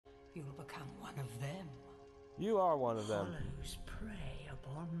You are one of them. Hollows prey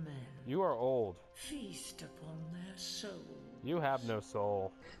upon men. You are old. Feast upon their souls. You have no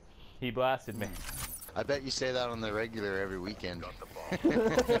soul. He blasted me. I bet you say that on the regular every weekend.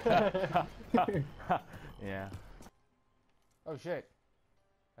 Yeah. Oh shit.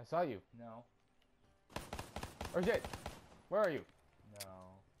 I saw you. No. Oh shit. Where are you? No.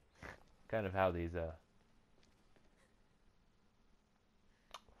 Kind of how these,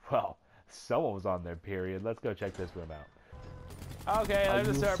 Well, someone was on their period. Let's go check this room out. Okay, there's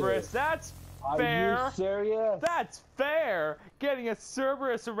a Cerberus. That's fair. Are you serious? That's fair. Getting a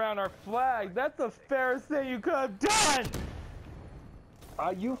Cerberus around our flag. That's the fairest thing you could have done.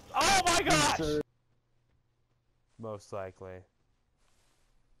 Are you? Oh my gosh! Most likely.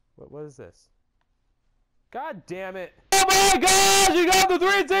 What is this? God damn it! Oh my gosh! You got the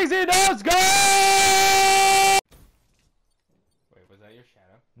 360 no scope! Wait, was that your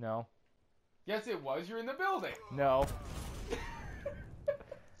shadow? No. Yes, it was. You're in the building. No.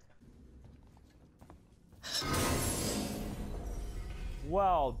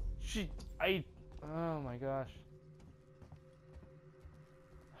 Well, oh my gosh.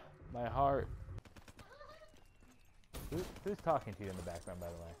 My heart. Who's talking to you in the background, by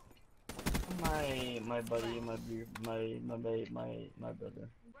the way? My buddy, my brother.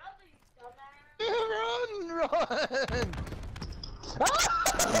 Run!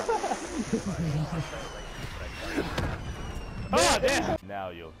 Oh, damn! Now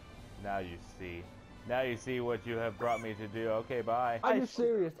you see. Now you see what you have brought me to do. Okay, bye. Are you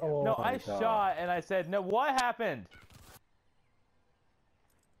serious? Oh, no, my I God. shot and I said, no, what happened?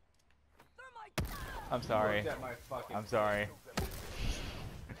 I'm sorry. I'm sorry.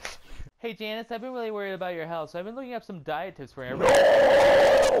 Hey Janice, I've been really worried about your health, so I've been looking up some diet tips for you.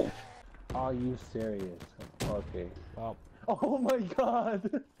 No! Are you serious? Okay. Well, oh my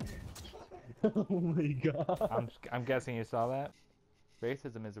God! Oh my God! I'm guessing you saw that.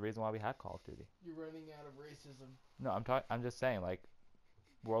 Racism is the reason why we have Call of Duty. You're running out of racism. No, I'm just saying, like,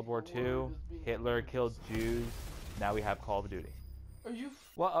 World War II, Hitler killed Jews. Now we have Call of Duty. Are you?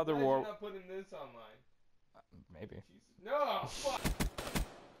 What other war? You're not putting this online. Maybe. Jesus. No. Fuck.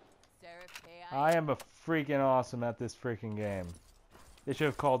 I am a freaking awesome at this freaking game. They should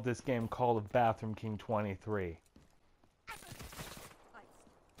have called this game Call of BathroomKing23.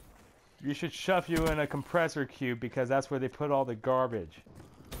 You should shove you in a compressor cube because that's where they put all the garbage.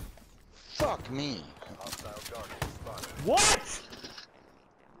 Fuck me. What?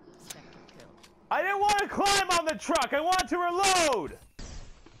 I didn't want to climb on the truck. I wanted to reload.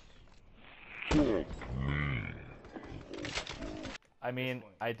 I mean,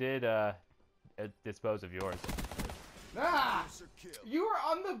 I did dispose of yours. Ah! You were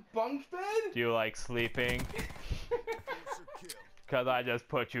on the bunk bed? Do you like sleeping? Cause I just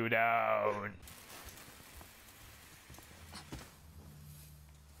put you down.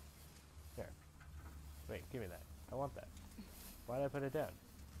 Here. Wait, give me that. I want that. Why did I put it down?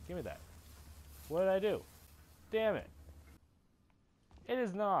 Give me that. What did I do? Damn it. It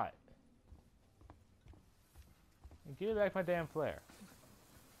is not. Give me back my damn flare.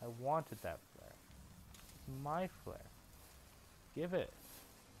 I wanted that flare. It's my flare. Give it.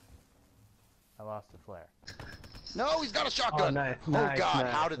 I lost the flare. No, he's got a shotgun. Oh, nice, oh nice, God,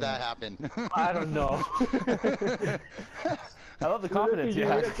 nice, how did that happen? I don't know. I love the confidence you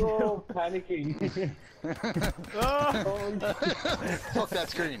have. Panicking. Oh. Fuck that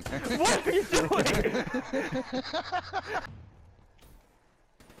screen. What are you doing?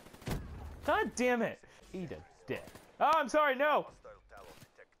 God damn it. Eat a dick. Oh, I'm sorry, no.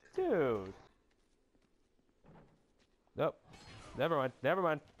 Dude. Nope. Never mind. Never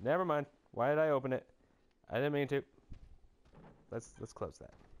mind. Never mind. Why did I open it? I didn't mean to. Let's close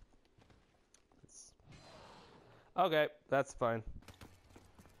that. Okay, that's fine.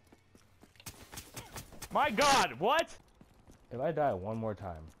 My God, what? If I die one more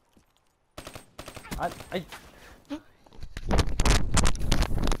time, I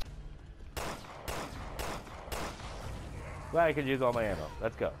Glad I could use all my ammo.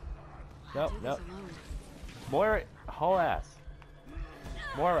 Let's go. Nope, nope. Moira, haul ass.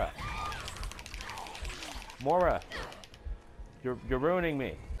 Moira. Moira. You're ruining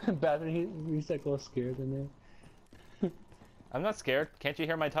me. Battery recycle scared in there. I'm not scared. Can't you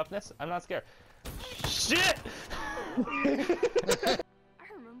hear my toughness? I'm not scared. Shit! I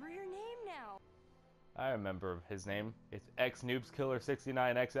remember your name now. I remember his name. It's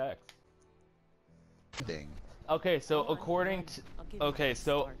XNoobsKiller69XX. Ding. Okay, so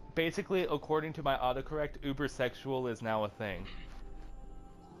basically according to my autocorrect, ubersexual is now a thing.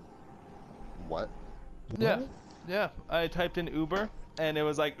 What? Yeah. Yeah. I typed in Uber and it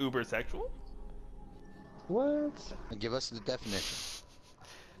was like ubersexual. What? Give us the definition.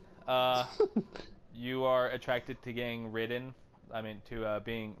 You are attracted to getting ridden. I mean, to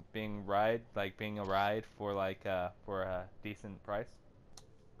being being a ride for for a decent price.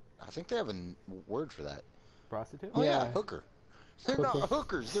 I think they have a word for that. Prostitute? Oh yeah, Yeah. hooker. They're not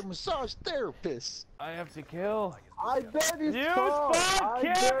hookers. They're massage therapists. I have to kill. I bet he's You tall. spawn I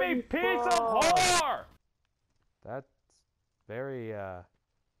camping bet he's piece tall. of whore! That's very